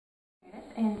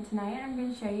and tonight I'm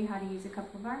going to show you how to use a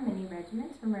couple of our mini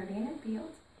regimens from Rodan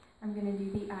Fields. I'm going to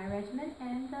do the eye regimen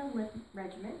and the lip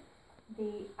regimen.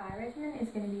 The eye regimen is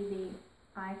going to be the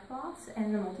eye cloths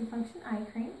and the multifunction eye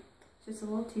cream. It's just a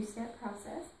little two-step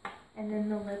process. And then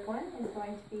the lip one is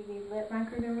going to be the lip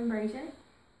microdermabrasion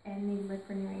and the lip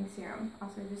renewing serum.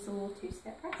 Also just a little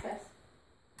two-step process.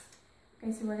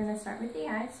 Okay, so we're going to start with the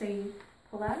eyes. So you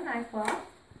pull out an eye cloth.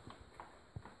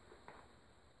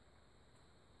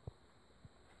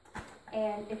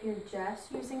 And if you're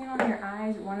just using it on your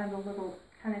eyes, one of the little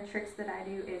kind of tricks that I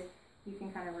do is you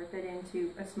can kind of rip it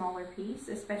into a smaller piece,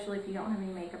 especially if you don't have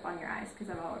any makeup on your eyes,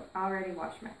 because I've already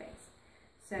washed my face.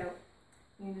 So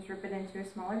you can just rip it into a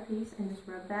smaller piece and just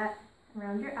rub that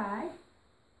around your eye,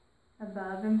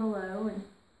 above and below, and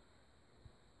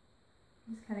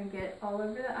just kind of get all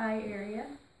over the eye area.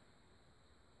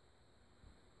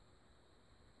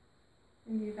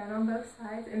 And do that on both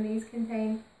sides, and these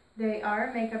they are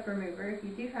a makeup remover if you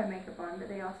do have makeup on, but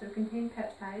they also contain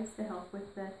peptides to help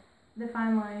with the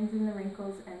fine lines and the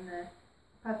wrinkles and the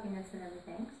puffiness and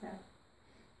everything. So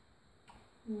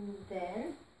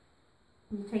then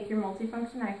you take your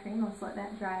multifunction eye cream. Let's let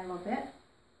that dry a little bit.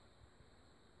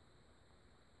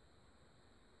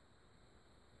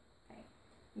 Okay,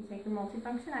 you take your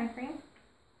multifunction eye cream,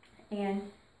 and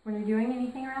when you're doing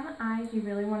anything around the eyes, you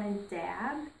really want to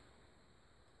dab.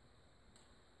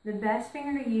 The best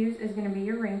finger to use is going to be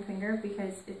your ring finger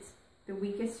because it's the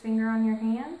weakest finger on your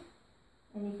hand.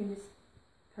 And you can just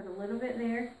put a little bit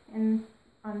there on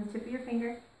the tip of your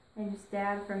finger and just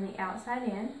dab from the outside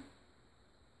in.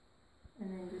 And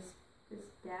then just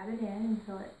dab it in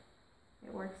until it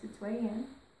works its way in.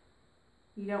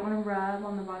 You don't want to rub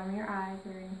on the bottom of your eyes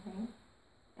or anything.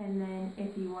 And then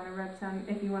if you want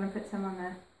to put some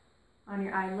on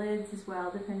your eyelids as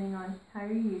well, depending on how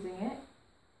you're using it.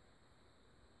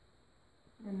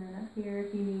 And then up here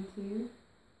if you need to,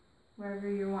 wherever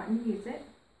you're wanting to use it.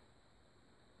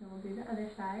 And we'll do the other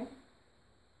side.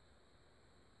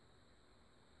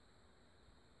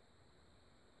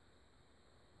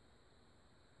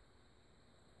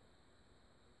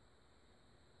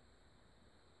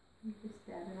 You just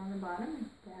dab it on the bottom and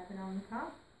dab it on the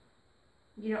top.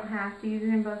 You don't have to use it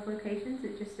in both locations,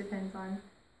 it just depends on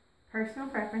personal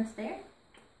preference there.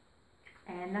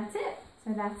 And that's it.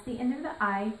 So that's the end of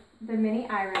the mini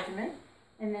eye regimen.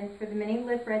 And then for the mini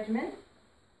lip regimen,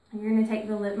 you're going to take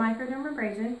the lip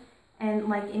microdermabrasion, and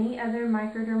like any other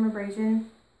microdermabrasion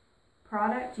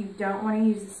product, you don't want to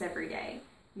use this every day.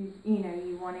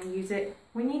 You want to use it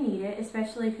when you need it,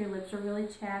 especially if your lips are really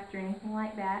chapped or anything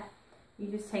like that. You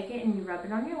just take it and you rub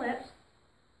it on your lips.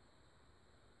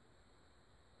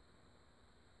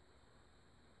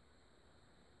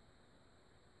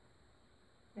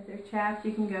 If they're chapped,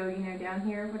 you can go, down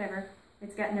here, whatever.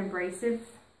 It's got an abrasive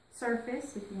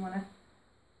surface if you want to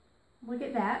look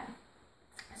at that.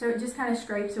 So it just kind of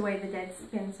scrapes away the dead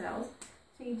skin cells.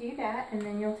 So you do that, and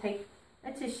then you'll take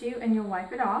a tissue and you'll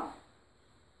wipe it off.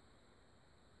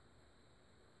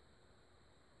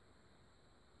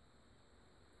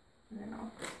 And then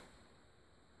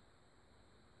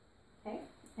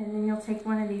and then you'll take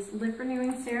one of these lip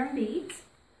renewing serum beads,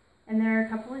 and there are a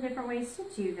couple of different ways to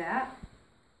do that.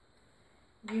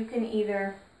 You can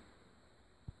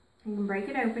break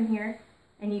it open here,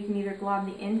 and you can either glob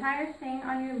the entire thing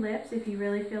on your lips if you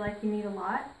really feel like you need a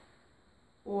lot,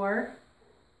 or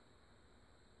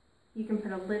you can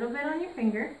put a little bit on your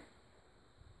finger,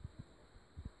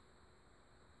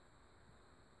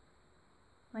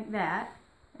 like that,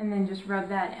 and then just rub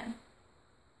that in.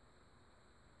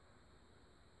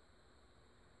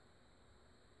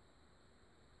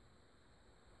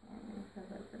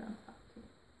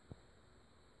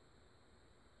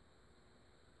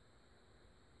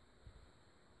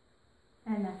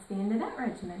 And that's the end of that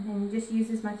regimen. And you just use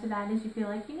as much of that as you feel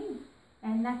like you need.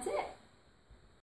 And that's it.